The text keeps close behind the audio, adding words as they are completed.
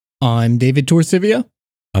I'm David Torsivia.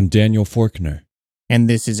 I'm Daniel Forkner. And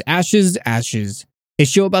this is Ashes, Ashes, a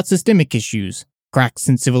show about systemic issues, cracks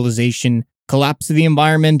in civilization, collapse of the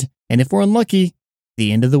environment, and if we're unlucky,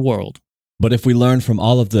 the end of the world. But if we learn from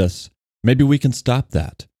all of this, maybe we can stop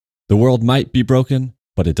that. The world might be broken,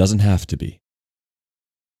 but it doesn't have to be.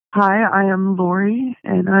 Hi, I am Lori,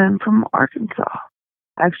 and I'm from Arkansas.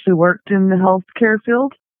 I actually worked in the healthcare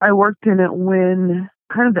field. I worked in it when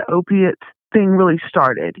kind of the opiate thing really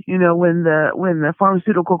started. You know, when the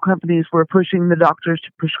pharmaceutical companies were pushing the doctors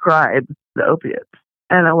to prescribe the opiates.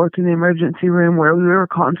 And I worked in the emergency room where we were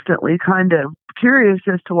constantly kind of curious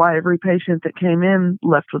as to why every patient that came in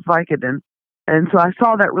left with Vicodin. And so I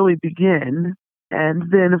saw that really begin.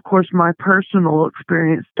 And then, of course, my personal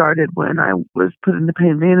experience started when I was put into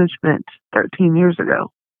pain management 13 years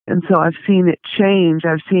ago. And so I've seen it change.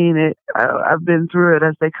 I've been through it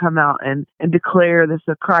as they come out and declare this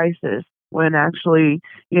a crisis, when actually,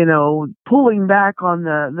 you know, pulling back on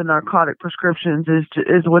the narcotic prescriptions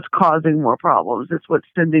is what's causing more problems. It's what's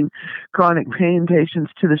sending chronic pain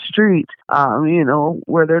patients to the street, you know,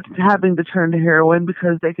 where they're having to turn to heroin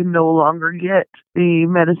because they can no longer get the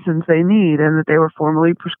medicines they need and that they were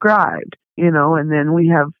formerly prescribed, you know, and then we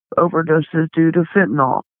have overdoses due to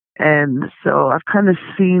fentanyl. And so I've kind of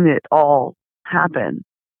seen it all happen.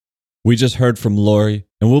 We just heard from Lori,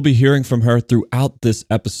 and we'll be hearing from her throughout this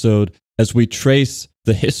episode as we trace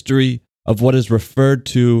the history of what is referred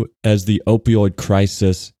to as the opioid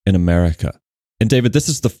crisis in America. And David, this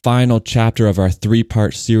is the final chapter of our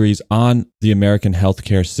three-part series on the American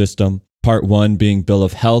healthcare system. Part one being Bill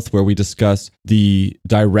of Health, where we discuss the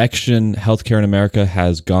direction healthcare in America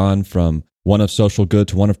has gone from one of social good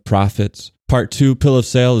to one of profits. Part two, Pill of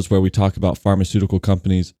Sale, is where we talk about pharmaceutical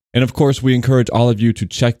companies. And of course, we encourage all of you to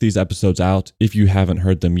check these episodes out if you haven't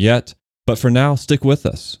heard them yet. But for now, stick with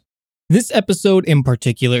us. This episode in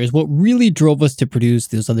particular is what really drove us to produce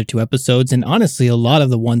those other two episodes, and honestly, a lot of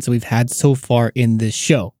the ones that we've had so far in this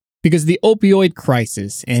show. Because the opioid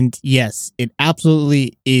crisis, and yes, it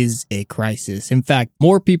absolutely is a crisis. In fact,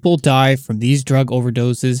 more people die from these drug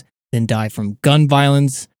overdoses than die from gun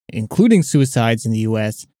violence, including suicides in the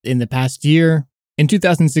US in the past year. In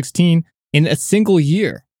 2016, in a single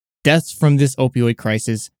year, deaths from this opioid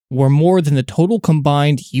crisis were more than the total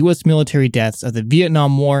combined U.S. military deaths of the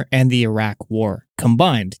Vietnam War and the Iraq War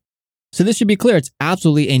combined. So this should be clear, it's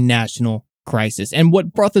absolutely a national crisis. And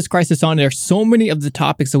what brought this crisis on are so many of the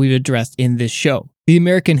topics that we've addressed in this show. The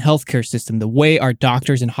American healthcare system, the way our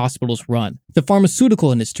doctors and hospitals run, the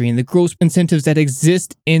pharmaceutical industry, and the gross incentives that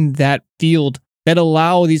exist in that field that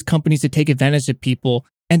allow these companies to take advantage of people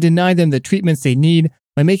and deny them the treatments they need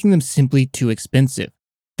by making them simply too expensive.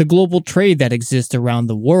 The global trade that exists around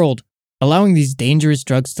the world, allowing these dangerous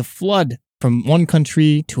drugs to flood from one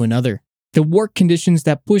country to another. The work conditions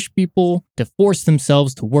that push people to force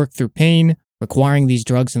themselves to work through pain, requiring these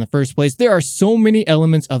drugs in the first place. There are so many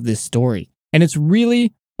elements of this story. And it's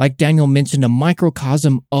really, like Daniel mentioned, a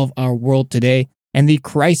microcosm of our world today and the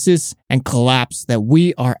crisis and collapse that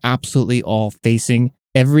we are absolutely all facing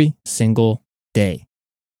every single day.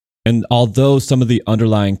 And although some of the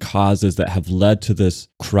underlying causes that have led to this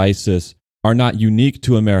crisis are not unique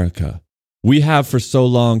to America, we have for so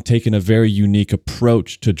long taken a very unique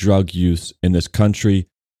approach to drug use in this country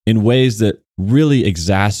in ways that really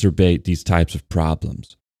exacerbate these types of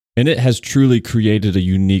problems. And it has truly created a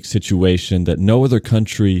unique situation that no other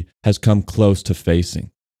country has come close to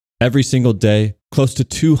facing. Every single day, close to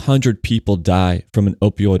 200 people die from an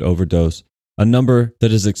opioid overdose, a number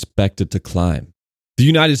that is expected to climb. The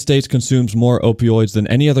United States consumes more opioids than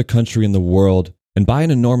any other country in the world, and by an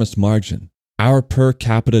enormous margin. Our per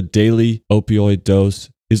capita daily opioid dose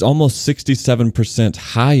is almost 67%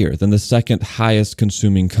 higher than the second highest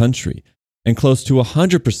consuming country, and close to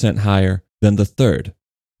 100% higher than the third.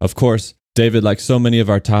 Of course, David, like so many of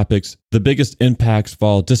our topics, the biggest impacts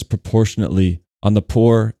fall disproportionately on the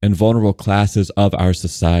poor and vulnerable classes of our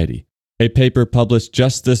society. A paper published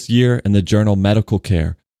just this year in the journal Medical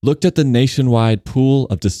Care looked at the nationwide pool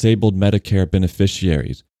of disabled Medicare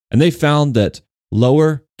beneficiaries, and they found that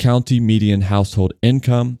lower county median household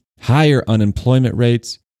income, higher unemployment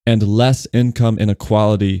rates, and less income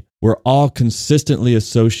inequality were all consistently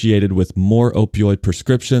associated with more opioid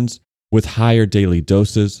prescriptions, with higher daily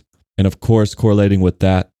doses, and of course, correlating with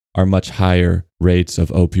that are much higher rates of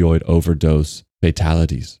opioid overdose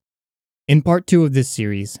fatalities. In part two of this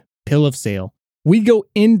series, Pill of Sale, we go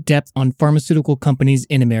in depth on pharmaceutical companies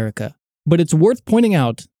in America, but it's worth pointing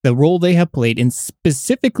out the role they have played in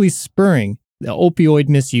specifically spurring the opioid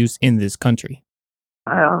misuse in this country.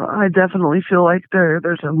 I definitely feel like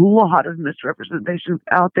there's a lot of misrepresentation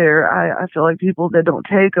out there. I feel like people that don't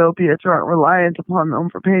take opiates or aren't reliant upon them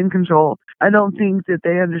for pain control, I don't think that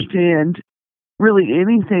they understand really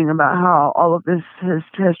anything about how all of this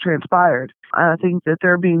has transpired. I think that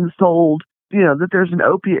they're being sold, that there's an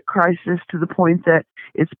opiate crisis to the point that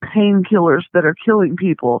it's painkillers that are killing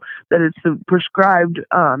people, that it's the prescribed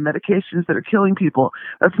medications that are killing people.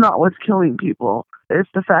 That's not what's killing people. It's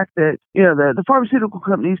the fact that, the pharmaceutical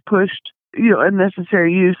companies pushed,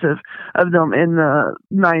 unnecessary use of them in the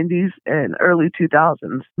 90s and early 2000s.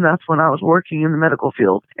 And that's when I was working in the medical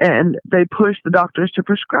field. And they pushed the doctors to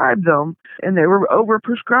prescribe them, and they were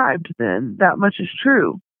overprescribed then. That much is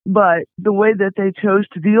true. But the way that they chose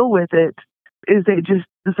to deal with it is they just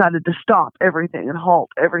decided to stop everything and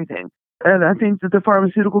halt everything. And I think that the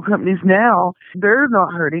pharmaceutical companies now, they're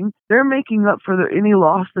not hurting. They're making up for any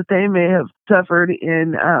loss that they may have suffered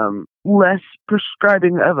in less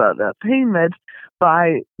prescribing of the pain meds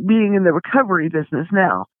by being in the recovery business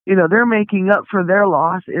now. They're making up for their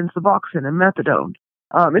loss in Suboxone and Methadone.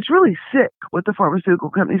 It's really sick what the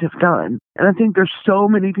pharmaceutical companies have done. And I think there's so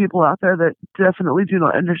many people out there that definitely do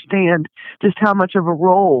not understand just how much of a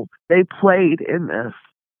role they played in this.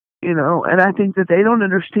 And I think that they don't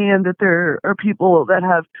understand that there are people that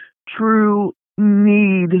have true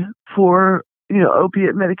need for,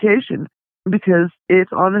 opiate medication, because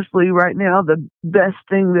it's honestly right now the best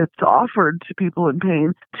thing that's offered to people in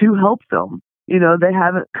pain to help them. They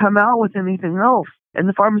haven't come out with anything else. And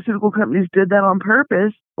the pharmaceutical companies did that on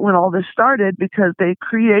purpose when all this started, because they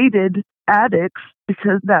created addicts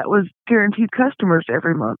because that was guaranteed customers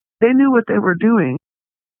every month. They knew what they were doing.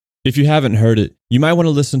 If you haven't heard it, you might want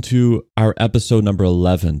to listen to our episode number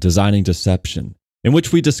 11, Designing Deception, in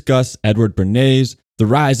which we discuss Edward Bernays, the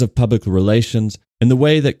rise of public relations, and the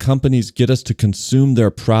way that companies get us to consume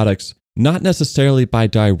their products, not necessarily by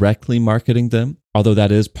directly marketing them, although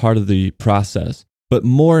that is part of the process, but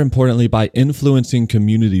more importantly by influencing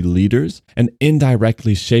community leaders and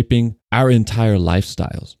indirectly shaping our entire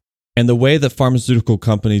lifestyles. And the way that pharmaceutical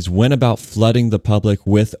companies went about flooding the public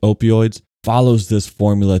with opioids follows this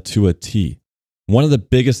formula to a T. One of the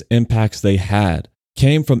biggest impacts they had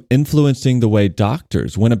came from influencing the way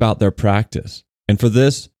doctors went about their practice. And for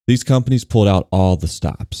this, these companies pulled out all the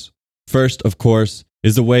stops. First, of course,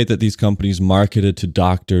 is the way that these companies marketed to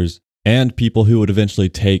doctors and people who would eventually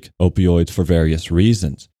take opioids for various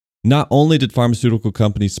reasons. Not only did pharmaceutical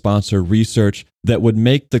companies sponsor research that would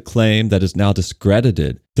make the claim that is now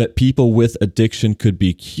discredited that people with addiction could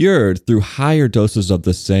be cured through higher doses of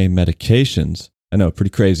the same medications. I know,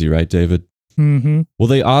 pretty crazy, right, David? Mm-hmm. Well,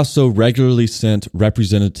 they also regularly sent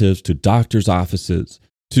representatives to doctors' offices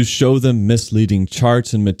to show them misleading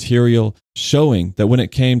charts and material showing that when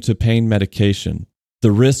it came to pain medication,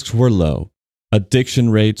 the risks were low,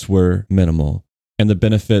 addiction rates were minimal, and the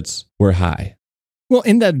benefits were high. Well,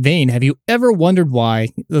 in that vein, have you ever wondered why,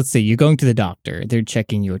 let's say you're going to the doctor, they're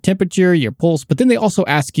checking your temperature, your pulse, but then they also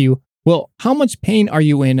ask you, well, how much pain are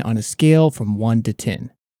you in on a scale from 1 to 10?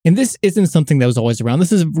 And this isn't something that was always around.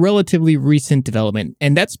 This is a relatively recent development,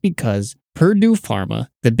 and that's because Purdue Pharma,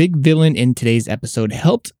 the big villain in today's episode,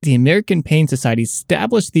 helped the American Pain Society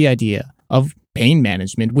establish the idea of pain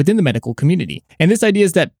management within the medical community. And this idea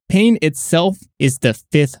is that pain itself is the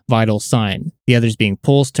fifth vital sign, the others being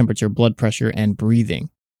pulse, temperature, blood pressure, and breathing.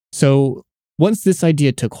 So once this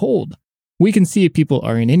idea took hold, we can see if people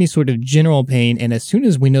are in any sort of general pain, and as soon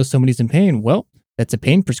as we know somebody's in pain, well, that's a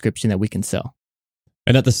pain prescription that we can sell.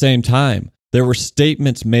 And at the same time, there were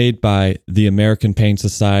statements made by the American Pain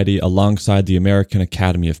Society alongside the American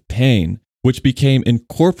Academy of Pain, which became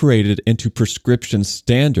incorporated into prescription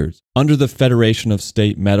standards under the Federation of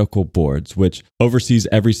State Medical Boards, which oversees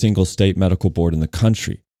every single state medical board in the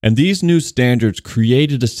country. And these new standards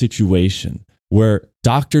created a situation where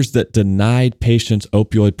doctors that denied patients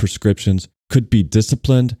opioid prescriptions could be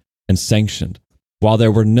disciplined and sanctioned, while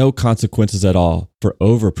there were no consequences at all for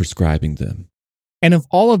overprescribing them. And if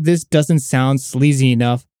all of this doesn't sound sleazy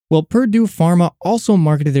enough, well, Purdue Pharma also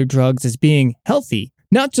marketed their drugs as being healthy,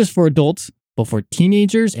 not just for adults, but for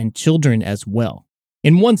teenagers and children as well.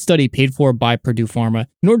 In one study paid for by Purdue Pharma,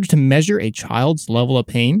 in order to measure a child's level of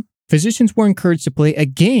pain, physicians were encouraged to play a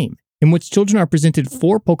game in which children are presented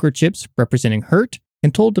 4 poker chips representing hurt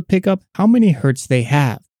and told to pick up how many hurts they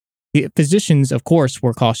have. The physicians, of course,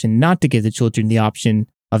 were cautioned not to give the children the option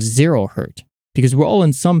of 0 hurt, because we're all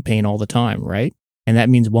in some pain all the time, right? And that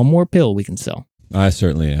means one more pill we can sell. I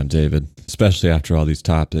certainly am, David, especially after all these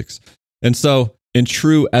topics. And so, in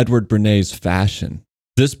true Edward Bernays fashion,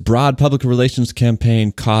 This broad public relations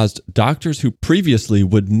campaign caused doctors who previously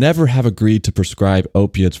would never have agreed to prescribe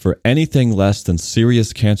opiates for anything less than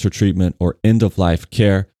serious cancer treatment or end-of-life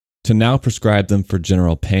care to now prescribe them for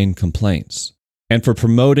general pain complaints. And for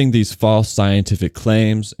promoting these false scientific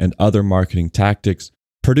claims and other marketing tactics,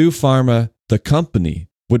 Purdue Pharma, the company,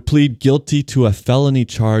 would plead guilty to a felony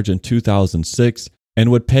charge in 2006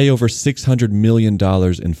 and would pay over $600 million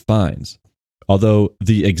in fines. Although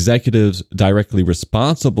the executives directly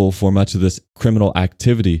responsible for much of this criminal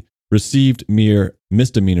activity received mere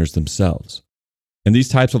misdemeanors themselves. And these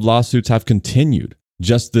types of lawsuits have continued.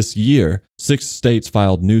 Just this year, 6 states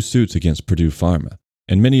filed new suits against Purdue Pharma.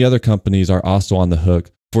 And many other companies are also on the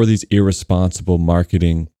hook for these irresponsible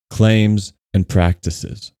marketing claims and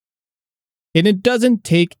practices. And it doesn't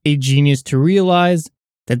take a genius to realize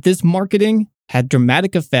that this marketing had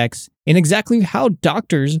dramatic effects in exactly how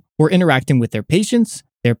doctors were interacting with their patients,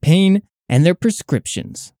 their pain, and their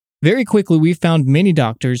prescriptions. Very quickly, we found many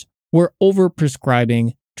doctors were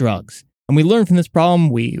overprescribing drugs. And we learned from this problem,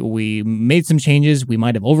 we made some changes. We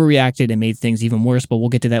might have overreacted and made things even worse, but we'll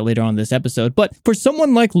get to that later on in this episode. But for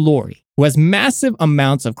someone like Lori, who has massive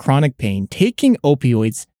amounts of chronic pain, taking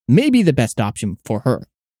opioids may be the best option for her.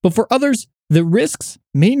 But for others, the risks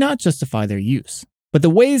may not justify their use. But the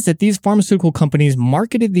ways that these pharmaceutical companies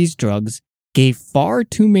marketed these drugs gave far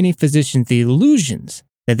too many physicians the illusions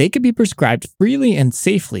that they could be prescribed freely and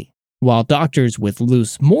safely, while doctors with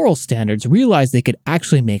loose moral standards realized they could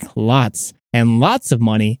actually make lots and lots of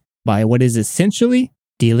money by what is essentially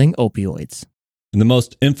dealing opioids. And the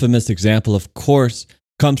most infamous example, of course,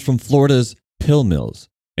 comes from Florida's pill mills.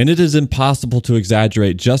 And it is impossible to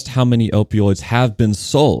exaggerate just how many opioids have been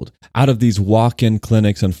sold out of these walk-in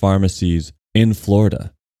clinics and pharmacies in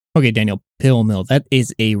Florida. Okay, Daniel, pill mill, that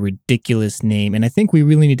is a ridiculous name. And I think we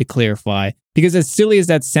really need to clarify, because as silly as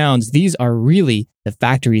that sounds, these are really the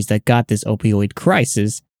factories that got this opioid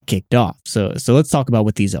crisis kicked off. So let's talk about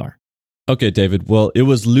what these are. Okay, David. Well, it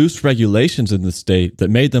was loose regulations in the state that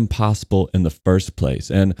made them possible in the first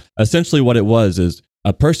place. And essentially what it was is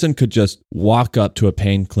a person could just walk up to a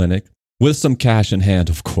pain clinic with some cash in hand,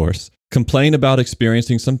 of course, complain about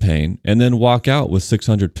experiencing some pain, and then walk out with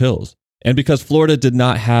 600 pills. And because Florida did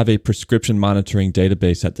not have a prescription monitoring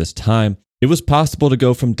database at this time, it was possible to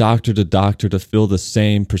go from doctor to doctor to fill the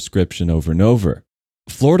same prescription over and over.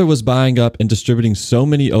 Florida was buying up and distributing so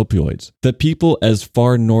many opioids that people as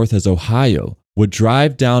far north as Ohio would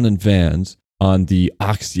drive down in vans on the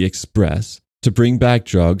Oxy Express to bring back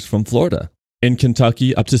drugs from Florida. In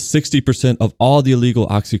Kentucky, up to 60% of all the illegal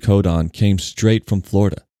oxycodone came straight from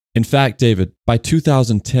Florida. In fact, David, by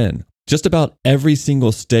 2010, just about every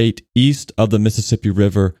single state east of the Mississippi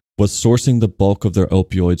River was sourcing the bulk of their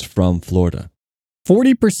opioids from Florida.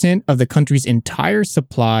 40% of the country's entire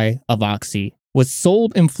supply of Oxy was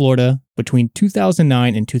sold in Florida between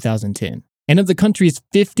 2009 and 2010. And of the country's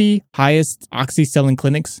 50 highest Oxy selling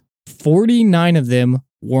clinics, 49 of them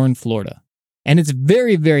were in Florida. And it's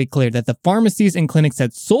very, very clear that the pharmacies and clinics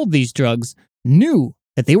that sold these drugs knew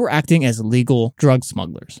that they were acting as legal drug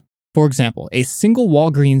smugglers. For example, a single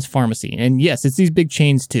Walgreens pharmacy, and yes, it's these big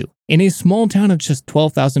chains too, in a small town of just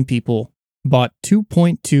 12,000 people, bought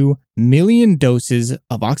 2.2 million doses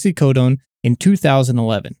of oxycodone in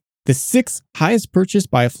 2011. The sixth highest purchase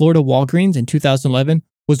by a Florida Walgreens in 2011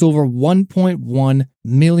 was over 1.1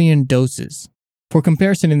 million doses. For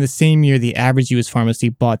comparison, in the same year, the average U.S. pharmacy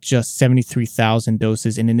bought just 73,000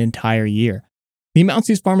 doses in an entire year. The amounts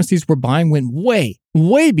these pharmacies were buying went way,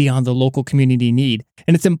 way beyond the local community need,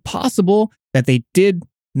 and it's impossible that they did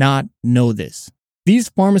not know this. These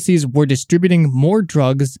pharmacies were distributing more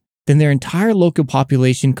drugs than their entire local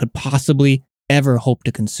population could possibly ever hope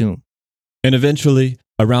to consume. And eventually,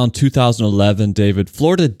 around 2011, David,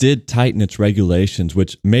 Florida did tighten its regulations,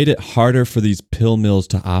 which made it harder for these pill mills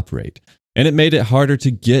to operate. And it made it harder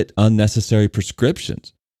to get unnecessary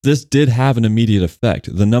prescriptions. This did have an immediate effect.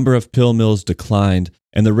 The number of pill mills declined,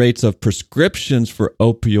 and the rates of prescriptions for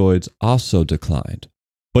opioids also declined.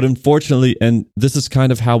 But unfortunately, and this is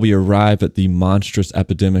kind of how we arrive at the monstrous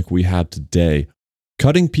epidemic we have today,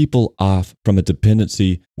 cutting people off from a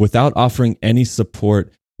dependency without offering any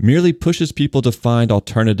support merely pushes people to find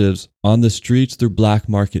alternatives on the streets through black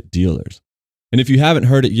market dealers. And if you haven't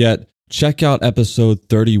heard it yet, check out episode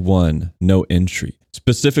 31, No Entry,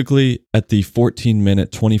 specifically at the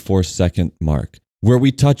 14-minute, 24-second mark, where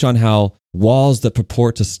we touch on how walls that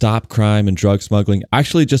purport to stop crime and drug smuggling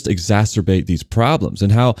actually just exacerbate these problems,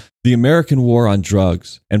 and how the American war on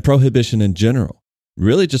drugs and prohibition in general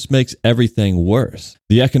really just makes everything worse.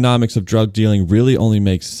 The economics of drug dealing really only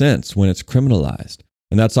makes sense when it's criminalized,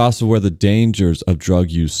 and that's also where the dangers of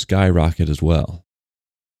drug use skyrocket as well.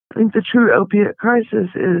 I think the true opiate crisis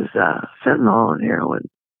is fentanyl and heroin.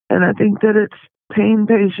 And I think that it's pain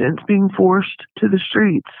patients being forced to the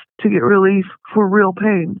streets to get relief for real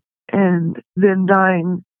pain and then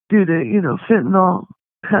dying due to, fentanyl,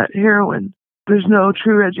 heroin. There's no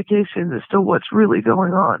true education as to what's really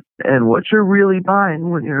going on and what you're really buying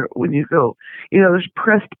when you go. There's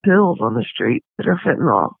pressed pills on the street that are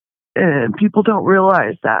fentanyl, and people don't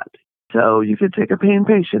realize that. So you could take a pain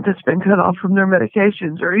patient that's been cut off from their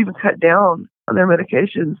medications or even cut down on their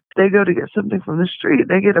medications. They go to get something from the street.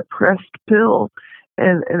 They get a pressed pill,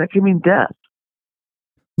 and it can mean death.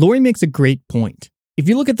 Lori makes a great point. If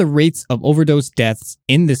you look at the rates of overdose deaths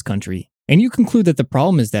in this country, and you conclude that the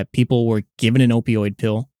problem is that people were given an opioid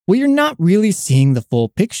pill, well, you're not really seeing the full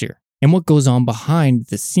picture and what goes on behind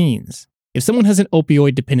the scenes. If someone has an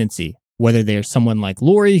opioid dependency, whether they're someone like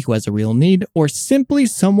Lori who has a real need, or simply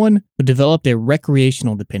someone who developed a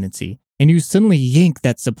recreational dependency, and you suddenly yank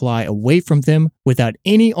that supply away from them without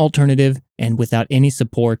any alternative and without any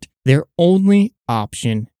support, their only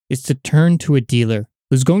option is to turn to a dealer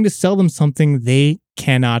who's going to sell them something they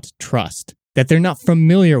cannot trust, that they're not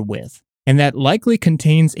familiar with, and that likely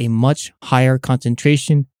contains a much higher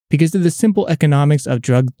concentration because of the simple economics of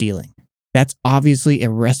drug dealing. That's obviously a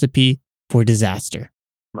recipe for disaster.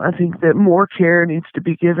 I think that more care needs to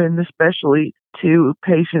be given, especially to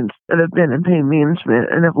patients that have been in pain management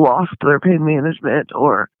and have lost their pain management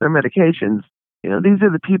or their medications. These are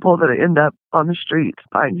the people that end up on the streets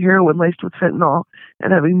buying heroin laced with fentanyl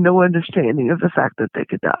and having no understanding of the fact that they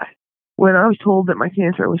could die. When I was told that my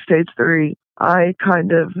cancer was stage 3, I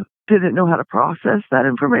kind of didn't know how to process that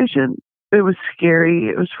information. It was scary.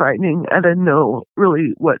 It was frightening. I didn't know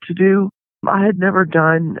really what to do. I had never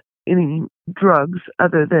done any drugs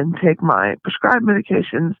other than take my prescribed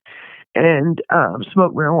medications and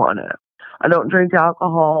smoke marijuana. I don't drink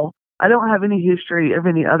alcohol. I don't have any history of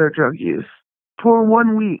any other drug use. For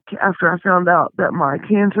 1 week after I found out that my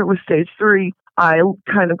cancer was stage 3, I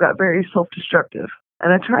kind of got very self-destructive.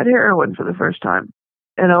 And I tried heroin for the first time,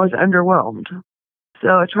 and I was underwhelmed. So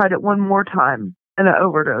I tried it one more time, and I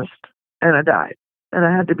overdosed, and I died. And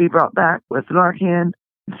I had to be brought back with Narcan,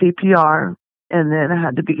 CPR, and then I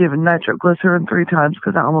had to be given nitroglycerin 3 times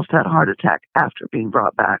because I almost had a heart attack after being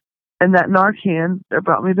brought back. And that Narcan that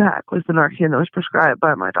brought me back was the Narcan that was prescribed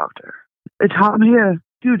by my doctor. It taught me a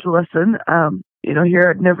huge lesson. Here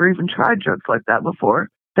I'd never even tried drugs like that before.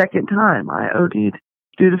 Second time I OD'd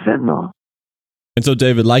due to fentanyl. And so,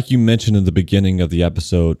 David, like you mentioned in the beginning of the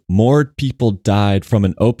episode, more people died from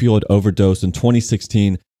an opioid overdose in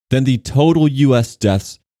 2016 than the total U.S.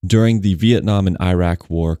 deaths during the Vietnam and Iraq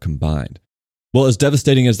War combined. Well, as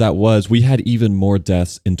devastating as that was, we had even more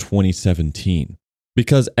deaths in 2017.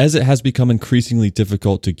 Because as it has become increasingly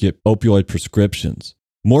difficult to get opioid prescriptions,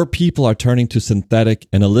 more people are turning to synthetic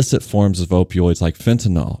and illicit forms of opioids like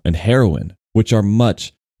fentanyl and heroin, which are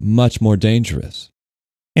much, much more dangerous.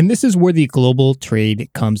 And this is where the global trade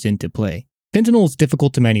comes into play. Fentanyl is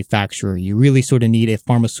difficult to manufacture. You really sort of need a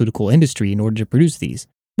pharmaceutical industry in order to produce these.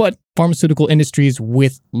 But pharmaceutical industries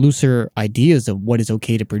with looser ideas of what is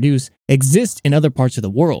okay to produce exist in other parts of the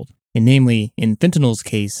world, and namely, in fentanyl's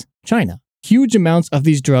case, China. Huge amounts of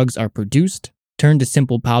these drugs are produced, turned to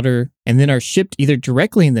simple powder, and then are shipped either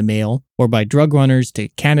directly in the mail or by drug runners to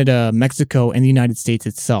Canada, Mexico, and the United States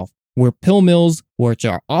itself, where pill mills, which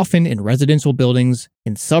are often in residential buildings,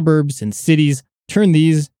 in suburbs, and cities, turn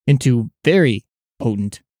these into very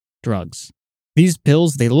potent drugs. These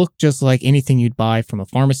pills, they look just like anything you'd buy from a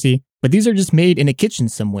pharmacy, but these are just made in a kitchen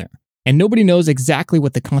somewhere. And nobody knows exactly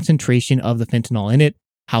what the concentration of the fentanyl in it,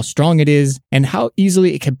 how strong it is, and how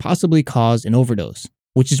easily it could possibly cause an overdose,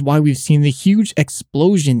 which is why we've seen the huge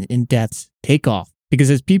explosion in deaths take off. Because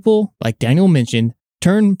as people, like Daniel mentioned,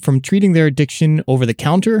 turn from treating their addiction over the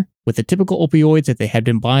counter with the typical opioids that they had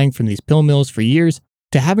been buying from these pill mills for years,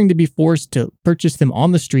 to having to be forced to purchase them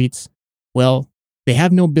on the streets, well, they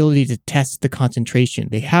have no ability to test the concentration.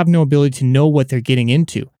 They have no ability to know what they're getting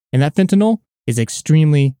into. And that fentanyl is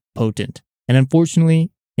extremely potent. And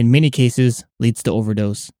unfortunately, in many cases, leads to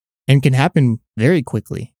overdose and can happen very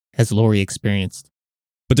quickly, as Lori experienced.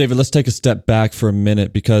 But David, let's take a step back for a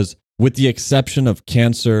minute, because with the exception of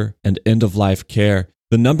cancer and end-of-life care,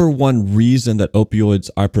 the number one reason that opioids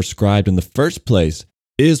are prescribed in the first place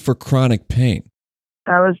is for chronic pain.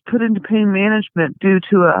 I was put into pain management due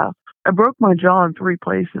to I broke my jaw in 3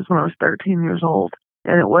 places when I was 13 years old,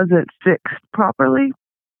 and it wasn't fixed properly.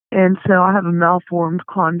 And so I have a malformed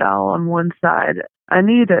condyle on one side. I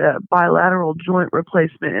need a bilateral joint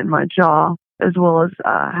replacement in my jaw, as well as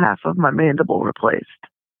half of my mandible replaced.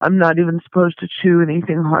 I'm not even supposed to chew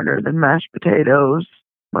anything harder than mashed potatoes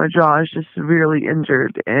My jaw is just severely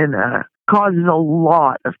injured and causes a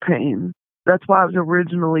lot of pain. That's why I was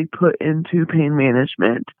originally put into pain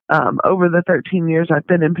management. Over the 13 years I've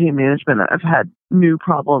been in pain management, I've had new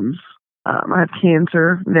problems. I have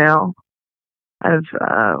cancer now.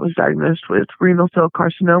 I was diagnosed with renal cell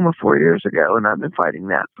carcinoma 4 years ago, and I've been fighting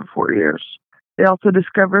that for 4 years. They also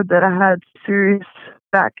discovered that I had serious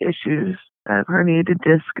back issues. I have herniated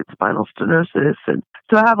disc and spinal stenosis, and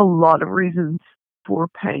so I have a lot of reasons for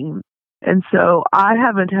pain. And so I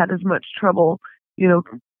haven't had as much trouble,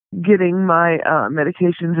 getting my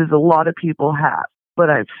medications as a lot of people have. But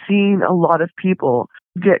I've seen a lot of people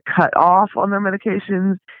get cut off on their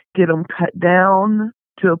medications, get them cut down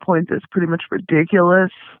to a point that's pretty much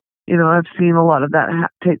ridiculous. I've seen a lot of that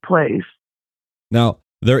take place. Now,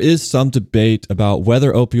 there is some debate about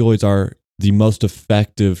whether opioids are the most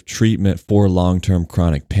effective treatment for long-term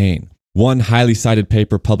chronic pain. One highly cited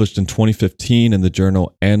paper published in 2015 in the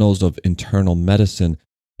journal Annals of Internal Medicine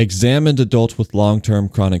examined adults with long-term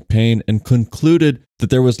chronic pain and concluded that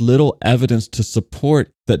there was little evidence to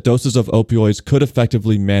support that doses of opioids could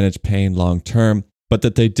effectively manage pain long-term, but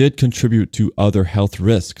that they did contribute to other health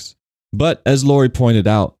risks. But as Lori pointed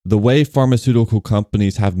out, the way pharmaceutical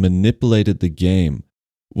companies have manipulated the game,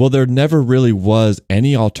 well, there never really was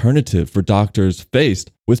any alternative for doctors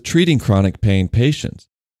faced with treating chronic pain patients.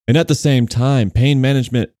 And at the same time, pain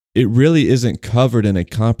management, it really isn't covered in a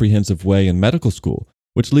comprehensive way in medical school,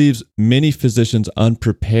 which leaves many physicians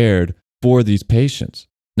unprepared for these patients.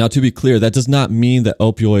 Now, to be clear, that does not mean that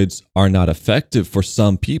opioids are not effective for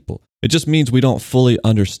some people. It just means we don't fully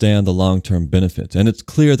understand the long-term benefits. And it's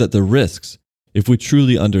clear that the risks, if we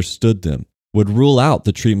truly understood them, would rule out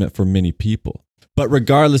the treatment for many people. But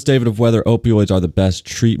regardless, David, of whether opioids are the best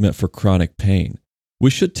treatment for chronic pain, we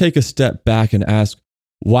should take a step back and ask,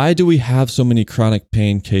 why do we have so many chronic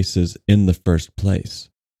pain cases in the first place?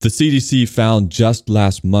 The CDC found just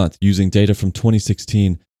last month, using data from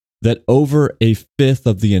 2016, that over a fifth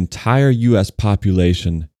of the entire U.S.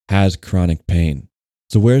 population has chronic pain.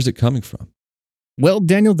 So where is it coming from? Well,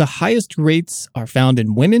 Daniel, the highest rates are found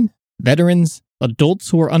in women, veterans, adults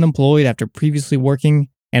who are unemployed after previously working,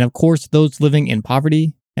 and of course, those living in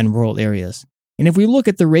poverty and rural areas. And if we look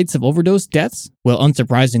at the rates of overdose deaths, well,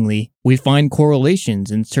 unsurprisingly, we find correlations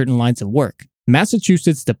in certain lines of work.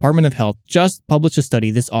 Massachusetts Department of Health just published a study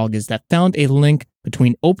this August that found a link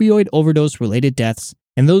between opioid overdose-related deaths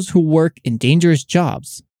and those who work in dangerous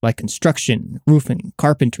jobs like construction, roofing,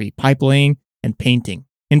 carpentry, pipe laying, and painting.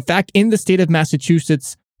 In fact, in the state of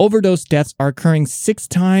Massachusetts, overdose deaths are occurring 6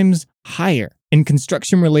 times higher in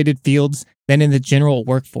construction-related fields than in the general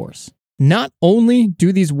workforce. Not only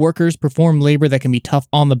do these workers perform labor that can be tough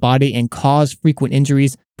on the body and cause frequent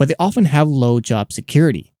injuries, but they often have low job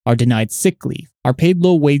security, are denied sick leave, are paid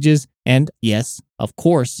low wages, and yes, of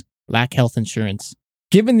course, lack health insurance.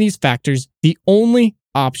 Given these factors, the only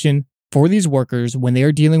option for these workers when they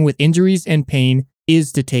are dealing with injuries and pain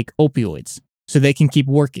is to take opioids, so they can keep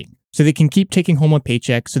working, so they can keep taking home a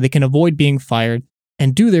paycheck, so they can avoid being fired,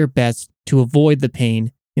 and do their best to avoid the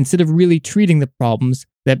pain instead of really treating the problems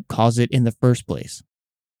that cause it in the first place.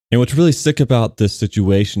 And what's really sick about this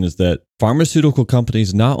situation is that pharmaceutical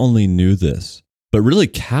companies not only knew this, but really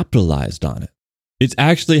capitalized on it. It's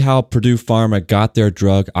actually how Purdue Pharma got their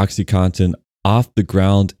drug OxyContin off the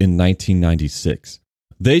ground in 1996.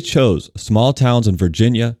 They chose small towns in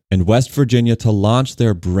Virginia and West Virginia to launch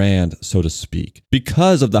their brand, so to speak,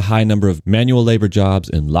 because of the high number of manual labor jobs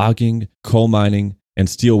in logging, coal mining, and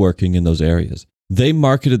steelworking in those areas. They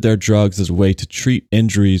marketed their drugs as a way to treat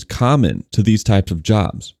injuries common to these types of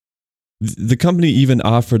jobs. The company even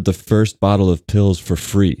offered the first bottle of pills for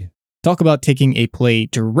free. Talk about taking a play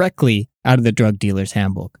directly out of the drug dealer's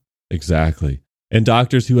handbook. Exactly. And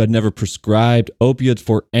doctors who had never prescribed opiates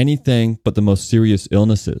for anything but the most serious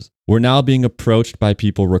illnesses were now being approached by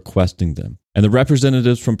people requesting them. And the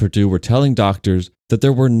representatives from Purdue were telling doctors that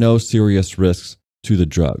there were no serious risks to the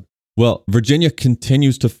drug. Well, Virginia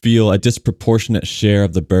continues to feel a disproportionate share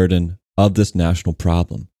of the burden of this national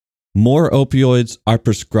problem. More opioids are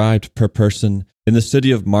prescribed per person in the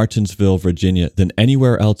city of Martinsville, Virginia, than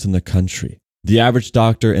anywhere else in the country. The average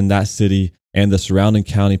doctor in that city and the surrounding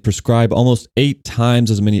county prescribe almost 8 times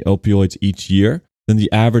as many opioids each year than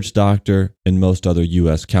the average doctor in most other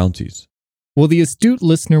U.S. counties. Well, the astute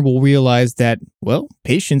listener will realize that, well,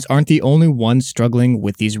 patients aren't the only ones struggling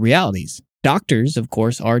with these realities. Doctors, of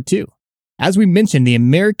course, are too. As we mentioned, the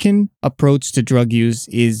American approach to drug use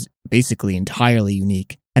is basically entirely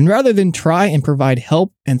unique. And rather than try and provide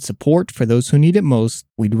help and support for those who need it most,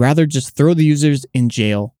 we'd rather just throw the users in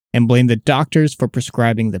jail and blame the doctors for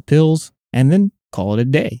prescribing the pills and then call it a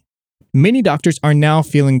day. Many doctors are now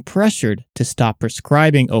feeling pressured to stop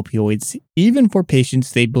prescribing opioids, even for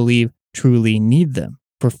patients they believe truly need them,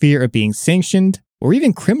 for fear of being sanctioned or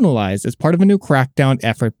even criminalized as part of a new crackdown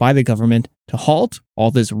effort by the government to halt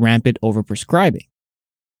all this rampant overprescribing.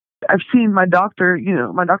 I've seen my doctor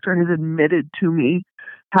has admitted to me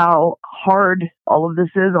how hard all of this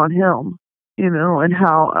is on him, and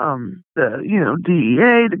how the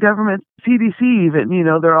DEA, the government, CDC even,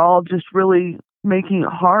 they're all just really making it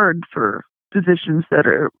hard for physicians that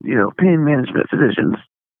are, pain management physicians.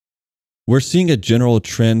 We're seeing a general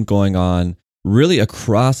trend going on really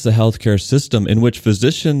across the healthcare system in which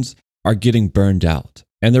physicians are getting burned out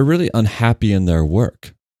and they're really unhappy in their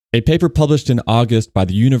work. A paper published in August by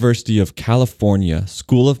the University of California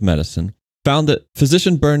School of Medicine found that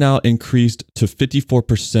physician burnout increased to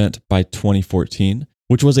 54% by 2014,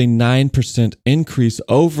 which was a 9% increase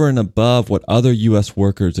over and above what other U.S.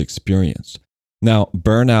 workers experienced. Now,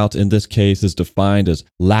 burnout in this case is defined as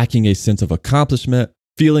lacking a sense of accomplishment,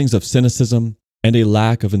 feelings of cynicism, and a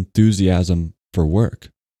lack of enthusiasm for work.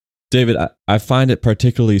 David, I find it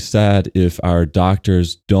particularly sad if our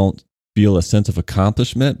doctors don't feel a sense of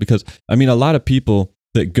accomplishment because, a lot of people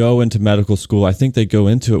that go into medical school, I think they go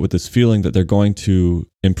into it with this feeling that they're going to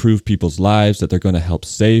improve people's lives, that they're going to help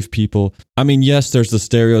save people. Yes, there's the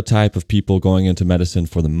stereotype of people going into medicine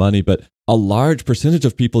for the money, but a large percentage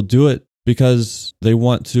of people do it because they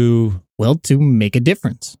want to... to make a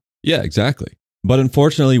difference. Yeah, exactly. But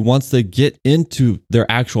unfortunately, once they get into their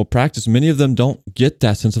actual practice, many of them don't get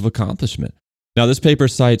that sense of accomplishment. Now, this paper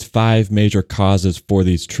cites 5 major causes for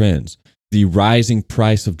these trends. The rising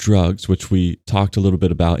price of drugs, which we talked a little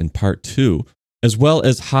bit about in part 2, as well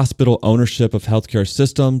as hospital ownership of healthcare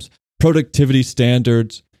systems, productivity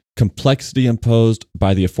standards, complexity imposed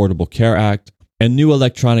by the Affordable Care Act, and new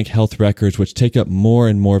electronic health records, which take up more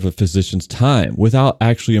and more of a physician's time without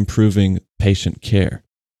actually improving patient care.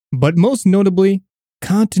 But most notably,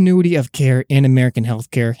 continuity of care in American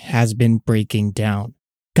healthcare has been breaking down.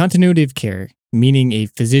 Continuity of care, meaning a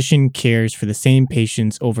physician cares for the same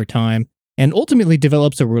patients over time and ultimately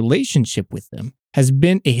develops a relationship with them, has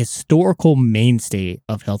been a historical mainstay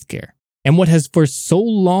of healthcare, and what has for so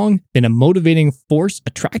long been a motivating force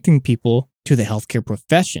attracting people to the healthcare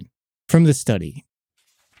profession. From the study,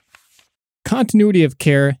 continuity of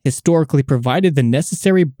care historically provided the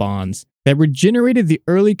necessary bonds that regenerated the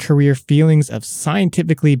early career feelings of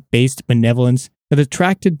scientifically based benevolence that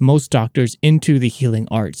attracted most doctors into the healing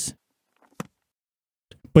arts.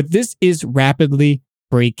 But this is rapidly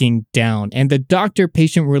breaking down, and the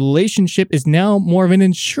doctor-patient relationship is now more of an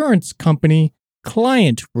insurance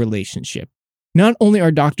company-client relationship. Not only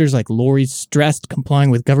are doctors like Lori stressed complying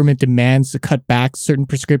with government demands to cut back certain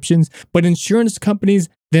prescriptions, but insurance companies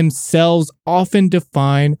themselves often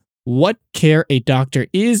define what care a doctor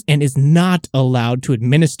is and is not allowed to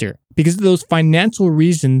administer because of those financial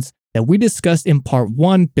reasons that we discussed in Part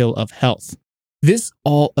 1 Bill of Health. This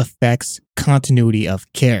all affects continuity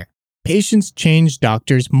of care. Patients change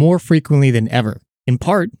doctors more frequently than ever, in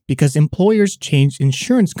part because employers change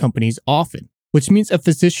insurance companies often, which means a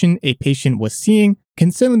physician a patient was seeing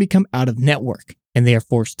can suddenly become out of network and they are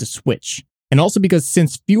forced to switch. And also because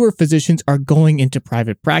since fewer physicians are going into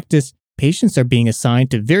private practice, patients are being assigned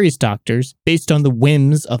to various doctors based on the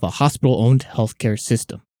whims of a hospital-owned healthcare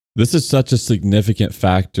system. This is such a significant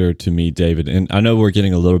factor to me, David. And I know we're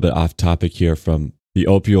getting a little bit off topic here from the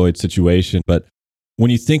opioid situation, but when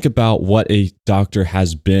you think about what a doctor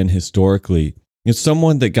has been historically, it's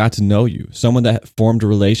someone that got to know you, someone that formed a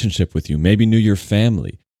relationship with you, maybe knew your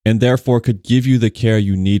family, and therefore could give you the care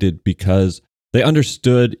you needed because they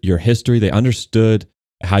understood your history, they understood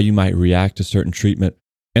how you might react to certain treatment.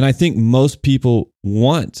 And I think most people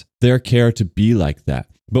want their care to be like that.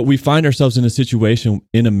 But we find ourselves in a situation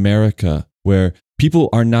in America where people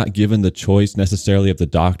are not given the choice necessarily of the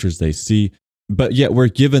doctors they see, but yet we're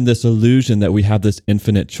given this illusion that we have this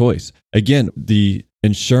infinite choice. Again, the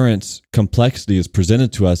insurance complexity is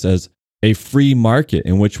presented to us as a free market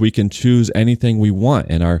in which we can choose anything we want,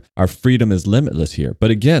 and our freedom is limitless here.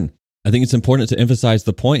 But again, I think it's important to emphasize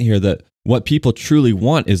the point here that what people truly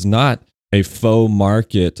want is not a faux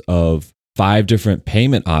market of 5 different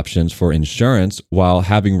payment options for insurance while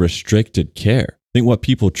having restricted care. I think what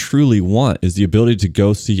people truly want is the ability to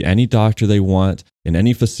go see any doctor they want in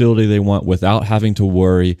any facility they want without having to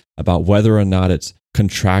worry about whether or not it's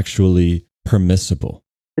contractually permissible.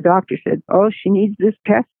 The doctor said, oh, she needs this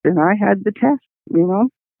test, and I had the test,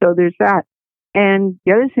 So there's that. And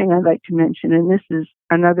the other thing I'd like to mention, and this is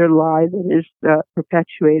another lie that is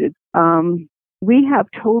perpetuated, we have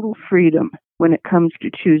total freedom when it comes to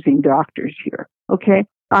choosing doctors here, okay?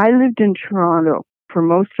 I lived in Toronto for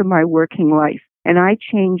most of my working life. And I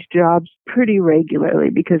changed jobs pretty regularly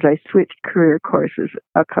because I switched career courses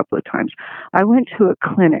a couple of times. I went to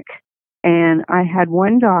a clinic and I had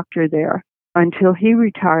one doctor there until he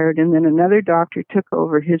retired, and then another doctor took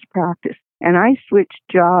over his practice. And I switched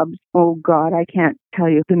jobs. Oh, God, I can't tell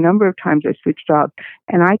you the number of times I switched jobs.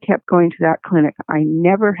 And I kept going to that clinic. I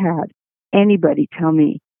never had anybody tell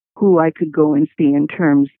me who I could go and see in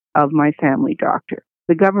terms of my family doctor.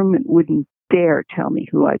 The government wouldn't dare tell me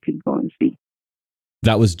who I could go and see.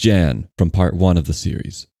 That was Jan from part 1 of the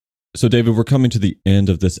series. So, David, we're coming to the end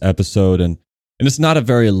of this episode, and it's not a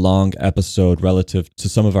very long episode relative to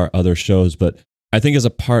some of our other shows, but I think as a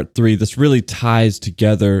part 3, this really ties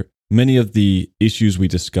together many of the issues we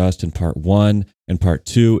discussed in part 1 and part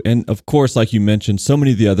 2. And of course, like you mentioned, so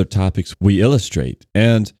many of the other topics we illustrate.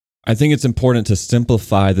 And I think it's important to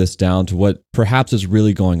simplify this down to what perhaps is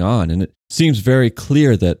really going on. And it seems very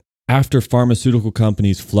clear that after pharmaceutical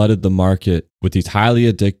companies flooded the market with these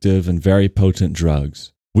highly addictive and very potent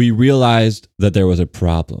drugs, we realized that there was a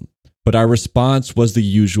problem. But our response was the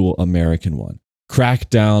usual American one: crack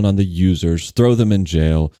down on the users, throw them in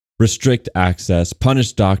jail, restrict access,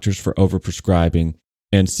 punish doctors for overprescribing,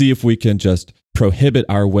 and see if we can just prohibit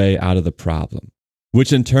our way out of the problem,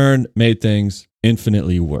 which in turn made things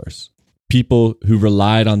infinitely worse. People who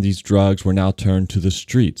relied on these drugs were now turned to the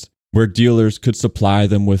streets, where dealers could supply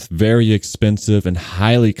them with very expensive and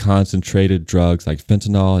highly concentrated drugs like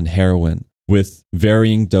fentanyl and heroin, with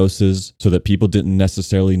varying doses so that people didn't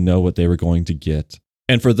necessarily know what they were going to get.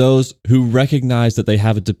 And for those who recognized that they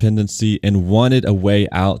have a dependency and wanted a way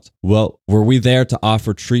out, well, were we there to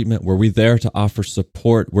offer treatment? Were we there to offer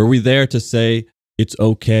support? Were we there to say it's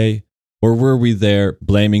okay? Or were we there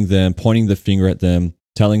blaming them, pointing the finger at them,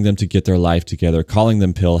 telling them to get their life together, calling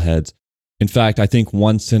them pillheads? In fact, I think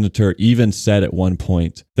one senator even said at one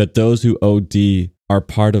point that those who OD are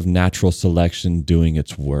part of natural selection doing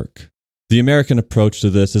its work. The American approach to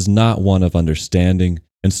this is not one of understanding,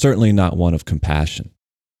 and certainly not one of compassion.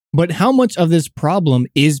 But how much of this problem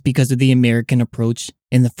is because of the American approach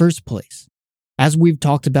in the first place? As we've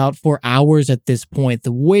talked about for hours at this point,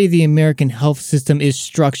 the way the American health system is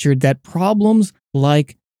structured, that problems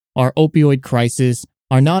like our opioid crisis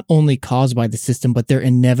are not only caused by the system, but they're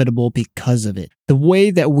inevitable because of it. The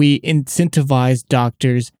way that we incentivize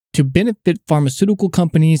doctors to benefit pharmaceutical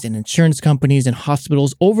companies and insurance companies and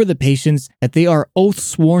hospitals over the patients that they are oath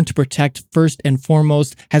sworn to protect first and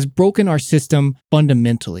foremost has broken our system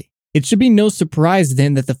fundamentally. It should be no surprise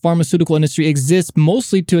then that the pharmaceutical industry exists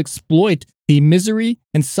mostly to exploit the misery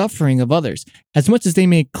and suffering of others. As much as they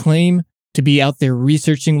may claim to be out there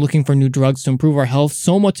researching, looking for new drugs to improve our health,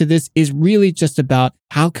 so much of this is really just about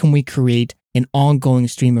how can we create an ongoing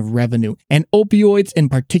stream of revenue. And opioids in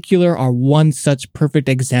particular are one such perfect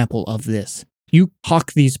example of this. You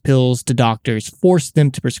hawk these pills to doctors, force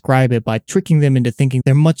them to prescribe it by tricking them into thinking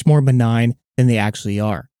they're much more benign than they actually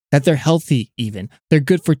are. That they're healthy even. They're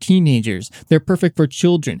good for teenagers. They're perfect for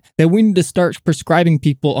children. That we need to start prescribing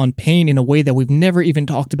people on pain in a way that we've never even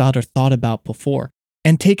talked about or thought about before.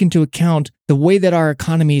 And take into account the way that our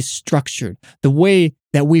economy is structured, the way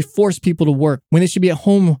that we force people to work when they should be at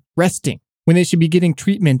home resting, when they should be getting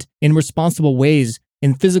treatment in responsible ways,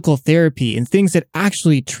 in physical therapy, in things that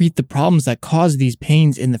actually treat the problems that cause these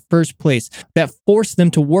pains in the first place, that force them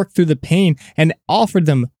to work through the pain and offer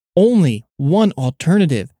them only one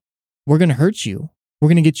alternative. We're going to hurt you. We're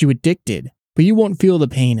going to get you addicted, but you won't feel the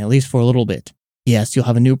pain, at least for a little bit. Yes, you'll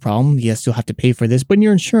have a new problem. Yes, you'll have to pay for this, but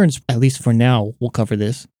your insurance, at least for now, will cover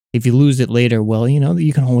this. If you lose it later, well,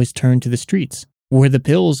 you can always turn to the streets where the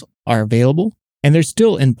pills are available, and they're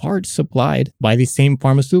still in part supplied by these same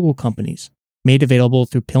pharmaceutical companies, made available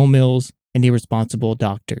through pill mills and irresponsible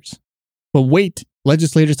doctors. But wait,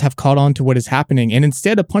 legislators have caught on to what is happening, and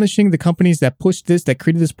instead of punishing the companies that pushed this, that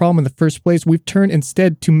created this problem in the first place, we've turned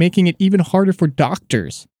instead to making it even harder for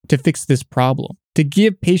doctors to fix this problem, to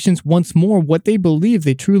give patients once more what they believe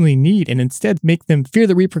they truly need, and instead make them fear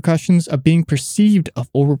the repercussions of being perceived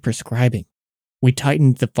of overprescribing. We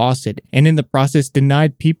tightened the faucet, and in the process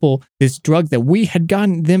denied people this drug that we had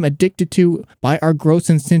gotten them addicted to by our gross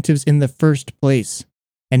incentives in the first place.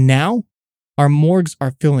 And now, our morgues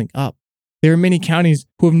are filling up. There are many counties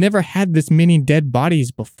who have never had this many dead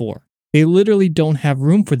bodies before. They literally don't have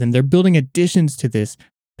room for them. They're building additions to this,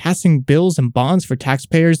 passing bills and bonds for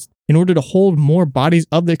taxpayers in order to hold more bodies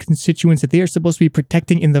of their constituents that they are supposed to be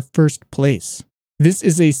protecting in the first place. This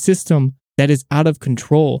is a system that is out of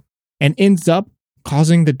control and ends up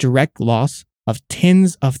causing the direct loss of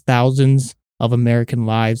tens of thousands of American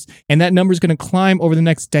lives. And that number is going to climb over the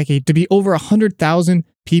next decade to be over 100,000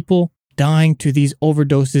 people dying to these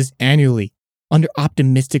overdoses annually. under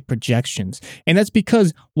optimistic projections. And that's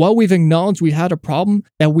because while we've acknowledged we've had a problem,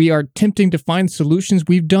 that we are attempting to find solutions,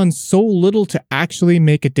 we've done so little to actually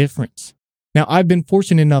make a difference. Now, I've been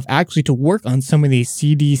fortunate enough actually to work on some of these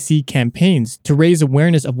CDC campaigns to raise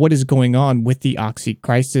awareness of what is going on with the oxy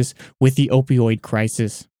crisis, with the opioid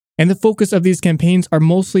crisis. And the focus of these campaigns are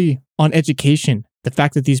mostly on education, the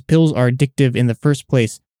fact that these pills are addictive in the first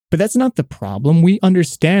place. But that's not the problem. We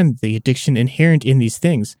understand the addiction inherent in these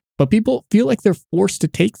things, but people feel like they're forced to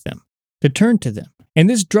take them, to turn to them. And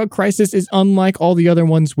this drug crisis is unlike all the other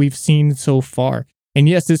ones we've seen so far. And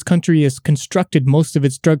yes, this country has constructed most of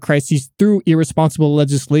its drug crises through irresponsible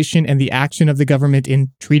legislation and the action of the government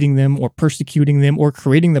in treating them or persecuting them or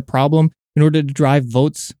creating the problem in order to drive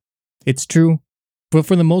votes. It's true. But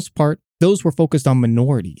for the most part, those were focused on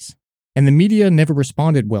minorities. And the media never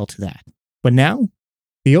responded well to that. But now,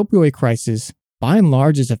 the opioid crisis, by and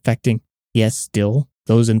large, is affecting, yes, still,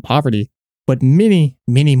 those in poverty, but many,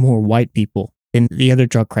 many more white people than the other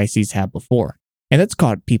drug crises have before. And that's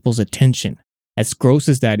caught people's attention. As gross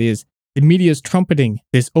as that is, the media is trumpeting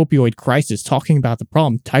this opioid crisis, talking about the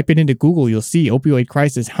problem. Type it into Google, you'll see opioid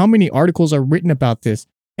crisis. How many articles are written about this?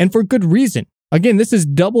 And for good reason. Again, this is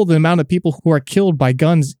double the amount of people who are killed by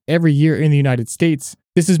guns every year in the United States.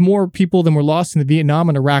 This is more people than were lost in the Vietnam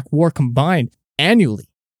and Iraq War combined annually.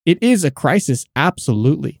 It is a crisis,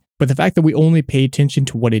 absolutely. But the fact that we only pay attention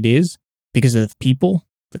to what it is because of the people,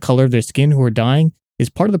 the color of their skin who are dying, is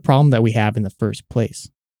part of the problem that we have in the first place.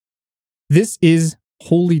 This is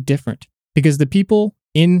wholly different because the people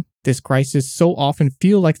in this crisis so often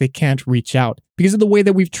feel like they can't reach out because of the way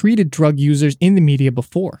that we've treated drug users in the media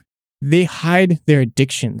before. They hide their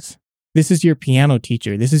addictions. This is your piano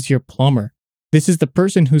teacher. This is your plumber. This is the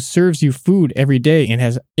person who serves you food every day and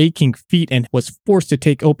has aching feet and was forced to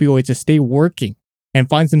take opioids to stay working and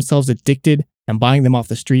finds themselves addicted and buying them off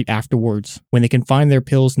the street afterwards when they can find their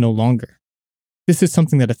pills no longer. This is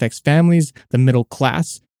something that affects families, the middle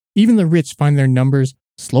class. Even the rich find their numbers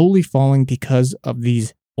slowly falling because of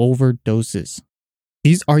these overdoses.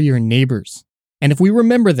 These are your neighbors. And if we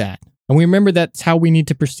remember that, and we remember that's how we need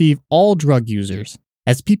to perceive all drug users,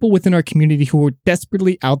 as people within our community who are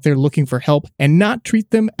desperately out there looking for help and not treat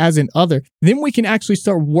them as an other, then we can actually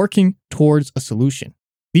start working towards a solution.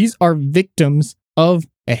 These are victims of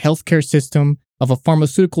a healthcare system, of a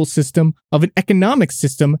pharmaceutical system, of an economic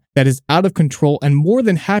system that is out of control and more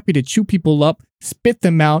than happy to chew people up, spit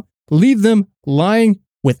them out, leave them lying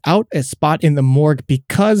without a spot in the morgue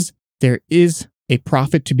because there is a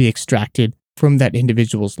profit to be extracted from that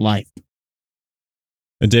individual's life.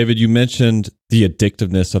 And David, you mentioned the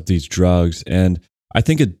addictiveness of these drugs, and I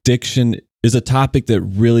think addiction is a topic that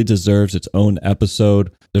really deserves its own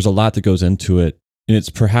episode. There's a lot that goes into it, and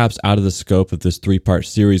it's perhaps out of the scope of this 3-part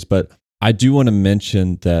series, but I do want to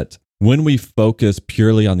mention that when we focus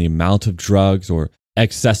purely on the amount of drugs or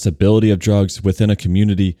accessibility of drugs within a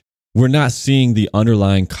community, we're not seeing the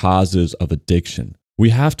underlying causes of addiction.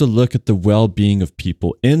 We have to look at the well-being of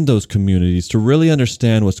people in those communities to really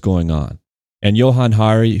understand what's going on. And Johann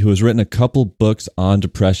Hari, who has written a couple books on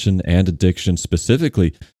depression and addiction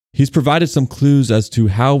specifically, he's provided some clues as to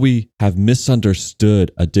how we have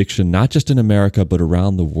misunderstood addiction, not just in America, but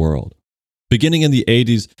around the world. Beginning in the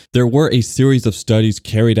 80s, there were a series of studies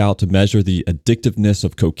carried out to measure the addictiveness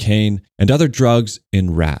of cocaine and other drugs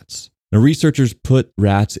in rats. Now, researchers put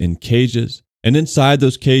rats in cages, and inside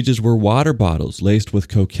those cages were water bottles laced with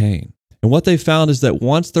cocaine. And what they found is that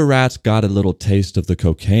once the rats got a little taste of the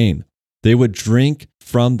cocaine, they would drink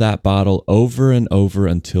from that bottle over and over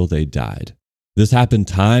until they died. This happened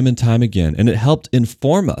time and time again, and it helped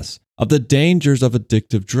inform us of the dangers of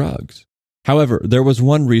addictive drugs. However, there was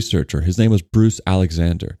one researcher, his name was Bruce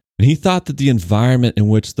Alexander, and he thought that the environment in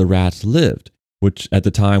which the rats lived, which at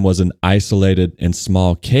the time was an isolated and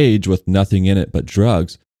small cage with nothing in it but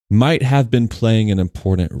drugs, might have been playing an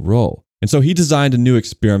important role. And so he designed a new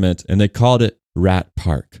experiment, and they called it Rat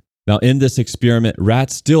Park. Now, in this experiment,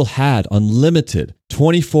 rats still had unlimited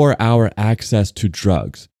 24-hour access to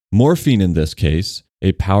drugs, morphine in this case,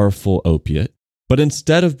 a powerful opiate. But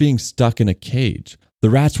instead of being stuck in a cage, the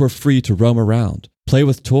rats were free to roam around, play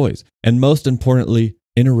with toys, and most importantly,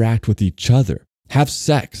 interact with each other, have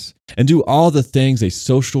sex, and do all the things a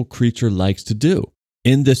social creature likes to do.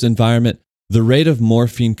 In this environment, the rate of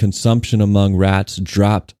morphine consumption among rats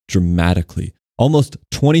dropped dramatically, almost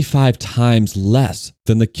 25 times less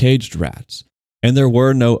than the caged rats, and there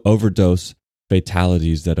were no overdose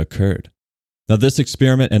fatalities that occurred. Now, this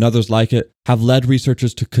experiment and others like it have led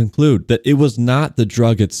researchers to conclude that it was not the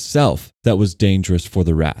drug itself that was dangerous for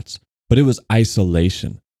the rats, but it was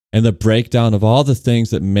isolation and the breakdown of all the things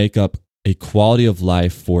that make up a quality of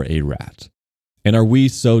life for a rat. And are we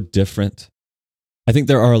so different? I think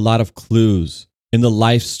there are a lot of clues in the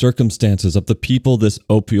life circumstances of the people this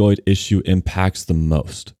opioid issue impacts the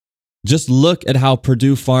most. Just look at how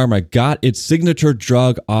Purdue Pharma got its signature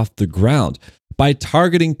drug off the ground by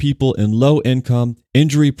targeting people in low-income,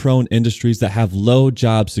 injury-prone industries that have low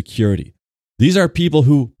job security. These are people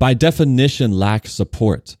who, by definition, lack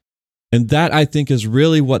support. And that, I think, is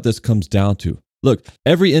really what this comes down to. Look,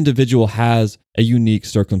 every individual has a unique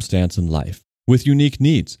circumstance in life with unique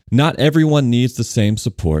needs. Not everyone needs the same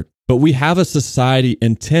support, but we have a society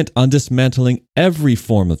intent on dismantling every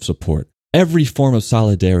form of support, every form of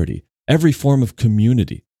solidarity, every form of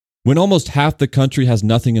community. When almost half the country has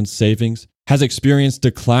nothing in savings, has experienced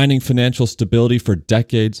declining financial stability for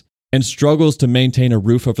decades, and struggles to maintain a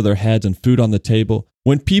roof over their heads and food on the table,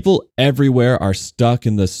 when people everywhere are stuck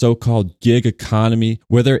in the so-called gig economy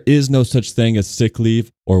where there is no such thing as sick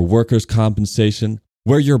leave or workers' compensation,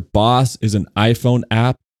 where your boss is an iPhone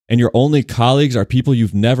app and your only colleagues are people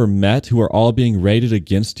you've never met who are all being rated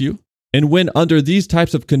against you, and when under these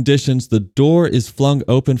types of conditions, the door is flung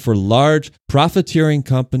open for large, profiteering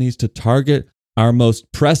companies to target our most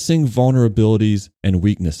pressing vulnerabilities and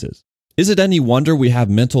weaknesses. Is it any wonder we have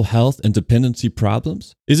mental health and dependency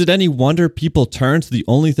problems? Is it any wonder people turn to the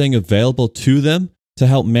only thing available to them to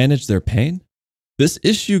help manage their pain? This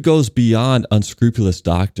issue goes beyond unscrupulous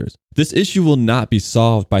doctors. This issue will not be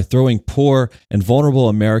solved by throwing poor and vulnerable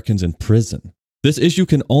Americans in prison. This issue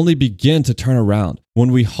can only begin to turn around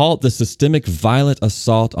when we halt the systemic violent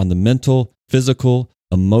assault on the mental, physical,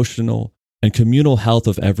 emotional, and communal health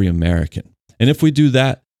of every American. And if we do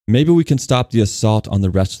that, maybe we can stop the assault on the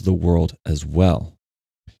rest of the world as well.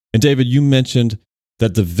 And David, you mentioned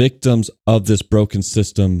that the victims of this broken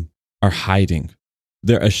system are hiding.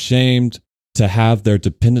 They're ashamed to have their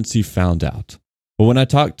dependency found out. But when I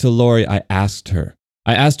talked to Lori, I asked her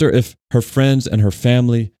if her friends and her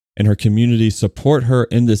family and her community support her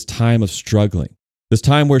in this time of struggling, this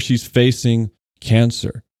time where she's facing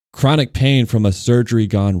cancer, chronic pain from a surgery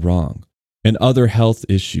gone wrong, and other health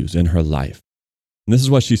issues in her life. And this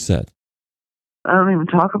is what she said. I don't even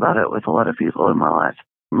talk about it with a lot of people in my life.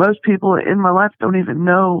 Most people in my life don't even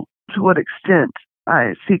know to what extent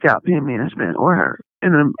I seek out pain management or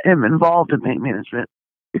am involved in pain management,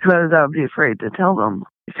 because I would be afraid to tell them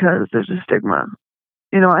because there's a stigma.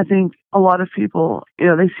 I think a lot of people,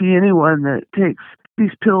 they see anyone that takes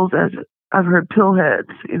these pills as, I've heard pill heads,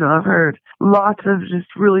 I've heard lots of just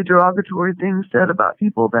really derogatory things said about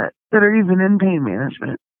people that are even in pain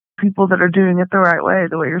management, people that are doing it the right way,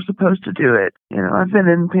 the way you're supposed to do it. I've been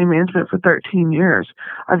in pain management for 13 years.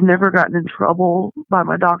 I've never gotten in trouble by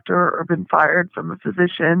my doctor or been fired from a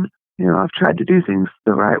physician. I've tried to do things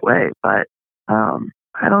the right way, but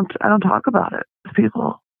I don't talk about it with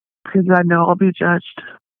people because I know I'll be judged.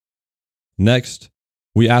 Next,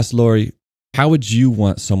 we asked Lori, how would you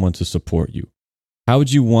want someone to support you? How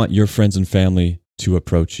would you want your friends and family to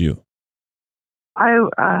approach you?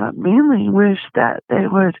 I mainly wish that they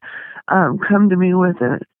would come to me with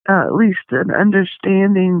at least an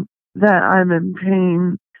understanding that I'm in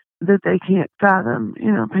pain that they can't fathom,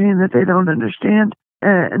 pain that they don't understand.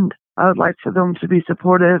 And I would like for them to be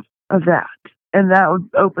supportive of that. And that would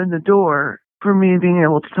open the door for me being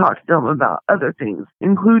able to talk to them about other things,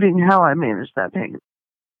 including how I manage that pain.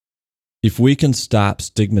 If we can stop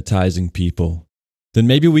stigmatizing people, then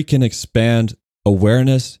maybe we can expand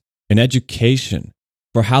awareness and education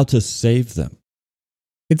for how to save them.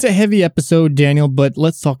 It's a heavy episode, Daniel, but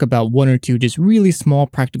let's talk about one or two just really small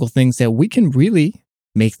practical things that we can really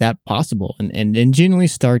make that possible and genuinely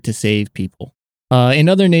start to save people. In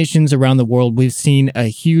other nations around the world, we've seen a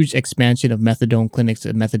huge expansion of methadone clinics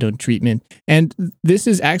and methadone treatment. And this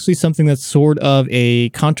is actually something that's sort of a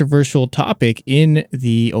controversial topic in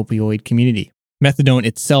the opioid community. Methadone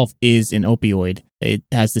itself is an opioid. It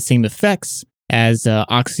has the same effects as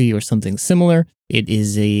Oxy or something similar. It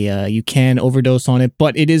is you can overdose on it,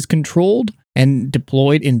 but it is controlled and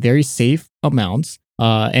deployed in very safe amounts.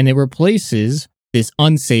 And it replaces this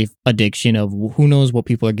unsafe addiction of who knows what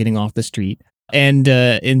people are getting off the street. And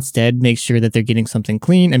instead make sure that they're getting something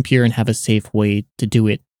clean and pure and have a safe way to do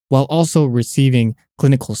it, while also receiving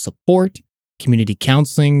clinical support, community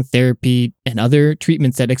counseling, therapy, and other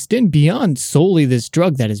treatments that extend beyond solely this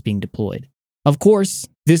drug that is being deployed. Of course,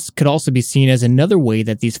 this could also be seen as another way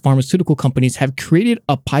that these pharmaceutical companies have created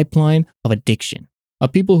a pipeline of addiction,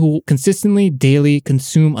 of people who consistently, daily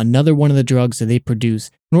consume another one of the drugs that they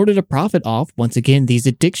produce in order to profit off, once again, these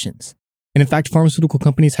addictions. And in fact, pharmaceutical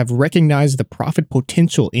companies have recognized the profit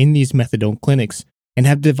potential in these methadone clinics and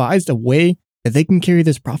have devised a way that they can carry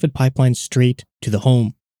this profit pipeline straight to the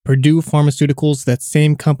home. Purdue Pharmaceuticals, that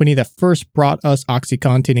same company that first brought us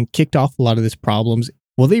OxyContin and kicked off a lot of these problems,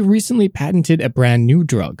 well, they recently patented a brand new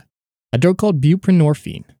drug, a drug called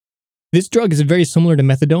buprenorphine. This drug is very similar to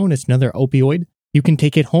methadone. It's another opioid. You can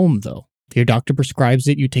take it home, though. If your doctor prescribes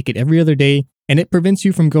it, you take it every other day, and it prevents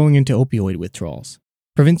you from going into opioid withdrawals.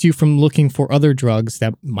 Prevents you from looking for other drugs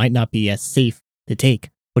that might not be as safe to take.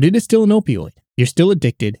 But it is still an opioid. You're still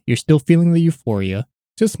addicted. You're still feeling the euphoria,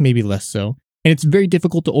 just maybe less so. And it's very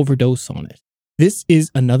difficult to overdose on it. This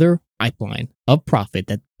is another pipeline of profit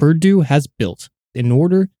that Purdue has built in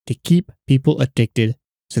order to keep people addicted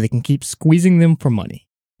so they can keep squeezing them for money.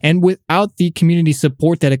 And without the community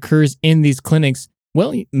support that occurs in these clinics,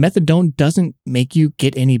 well, methadone doesn't make you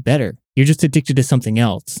get any better. You're just addicted to something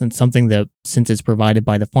else, and something that, since it's provided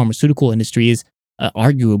by the pharmaceutical industry, is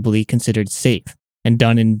arguably considered safe and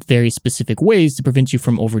done in very specific ways to prevent you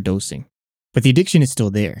from overdosing. But the addiction is still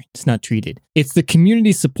there. It's not treated. It's the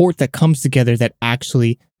community support that comes together that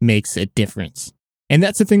actually makes a difference. And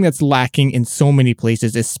that's the thing that's lacking in so many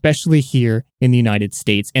places, especially here in the United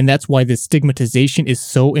States. And that's why this stigmatization is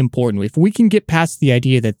so important. If we can get past the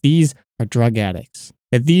idea that these are drug addicts,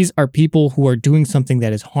 that these are people who are doing something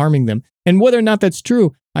that is harming them, and whether or not that's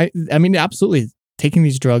true, I mean, absolutely, taking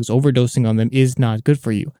these drugs, overdosing on them is not good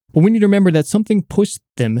for you. But we need to remember that something pushed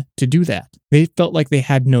them to do that. They felt like they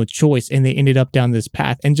had no choice and they ended up down this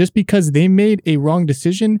path. And just because they made a wrong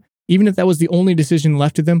decision, even if that was the only decision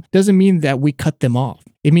left to them, doesn't mean that we cut them off.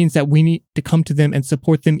 It means that we need to come to them and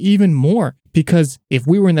support them even more. Because if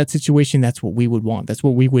we were in that situation, that's what we would want. That's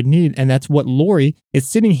what we would need. And that's what Lori is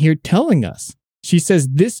sitting here telling us. She says,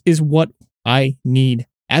 this is what I need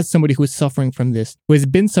as somebody who is suffering from this, who has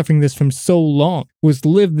been suffering this from so long, who has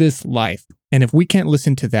lived this life. And if we can't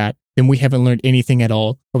listen to that, then we haven't learned anything at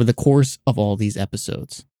all over the course of all these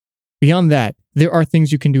episodes. Beyond that, there are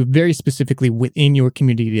things you can do very specifically within your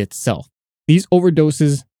community itself. These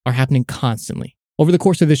overdoses are happening constantly. Over the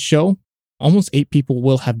course of this show, almost 8 people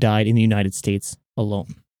will have died in the United States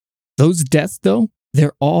alone. Those deaths, though,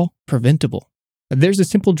 they're all preventable. There's a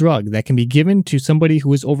simple drug that can be given to somebody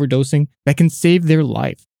who is overdosing that can save their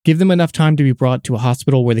life, give them enough time to be brought to a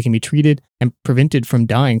hospital where they can be treated and prevented from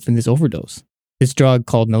dying from this overdose. This drug,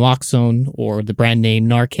 called naloxone, or the brand name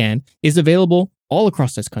Narcan, is available all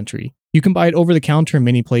across this country. You can buy it over the counter in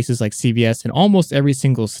many places like CVS in almost every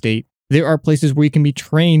single state. There are places where you can be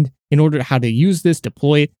trained in order to how to use this,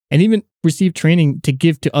 deploy it, and even receive training to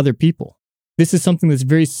give to other people. This is something that's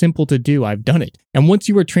very simple to do. I've done it. And once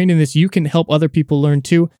you are trained in this, you can help other people learn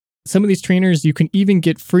too. Some of these trainers, you can even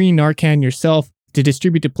get free Narcan yourself to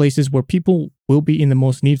distribute to places where people will be in the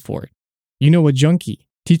most need for it. You know a junkie.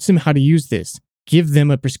 Teach them how to use this. Give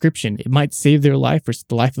them a prescription. It might save their life or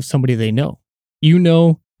the life of somebody they know. You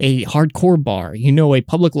know a hardcore bar. You know a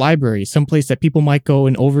public library, someplace that people might go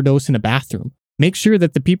and overdose in a bathroom. Make sure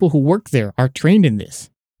that the people who work there are trained in this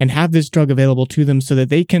and have this drug available to them so that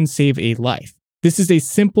they can save a life. This is a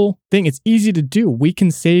simple thing. It's easy to do. We can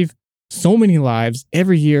save so many lives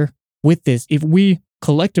every year with this if we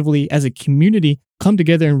collectively as a community come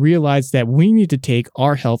together and realize that we need to take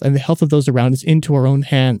our health and the health of those around us into our own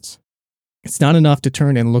hands. It's not enough to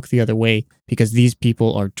turn and look the other way because these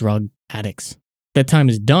people are drug addicts. That time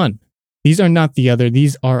is done. These are not the other.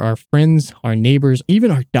 These are our friends, our neighbors, even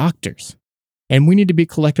our doctors. And we need to be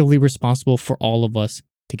collectively responsible for all of us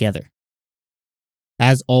together.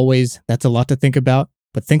 As always, that's a lot to think about,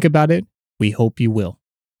 but think about it. We hope you will.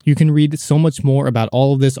 You can read so much more about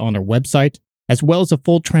all of this on our website, as well as a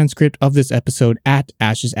full transcript of this episode at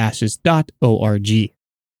ashesashes.org.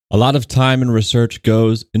 A lot of time and research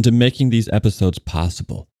goes into making these episodes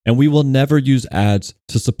possible, and we will never use ads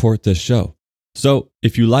to support this show. So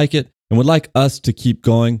if you like it and would like us to keep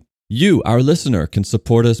going, you, our listener, can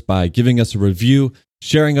support us by giving us a review,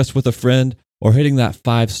 sharing us with a friend, or hitting that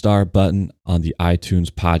 5-star button on the iTunes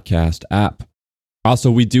podcast app.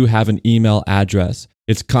 Also, we do have an email address.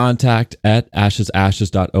 It's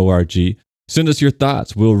contact@ashesashes.org. Send us your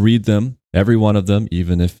thoughts. We'll read them, every one of them,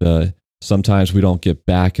 even if sometimes we don't get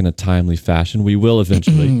back in a timely fashion. We will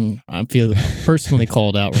eventually. I feel personally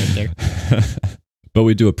called out right there. But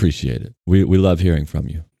we do appreciate it. We love hearing from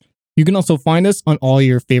you. You can also find us on all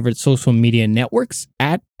your favorite social media networks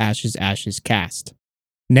at AshesAshesCast.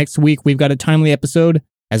 Next week, we've got a timely episode.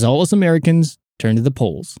 As all us Americans turn to the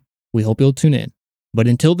polls. We hope you'll tune in. But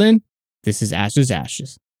until then, this is Ashes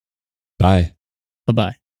Ashes. Bye.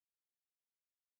 Bye-bye.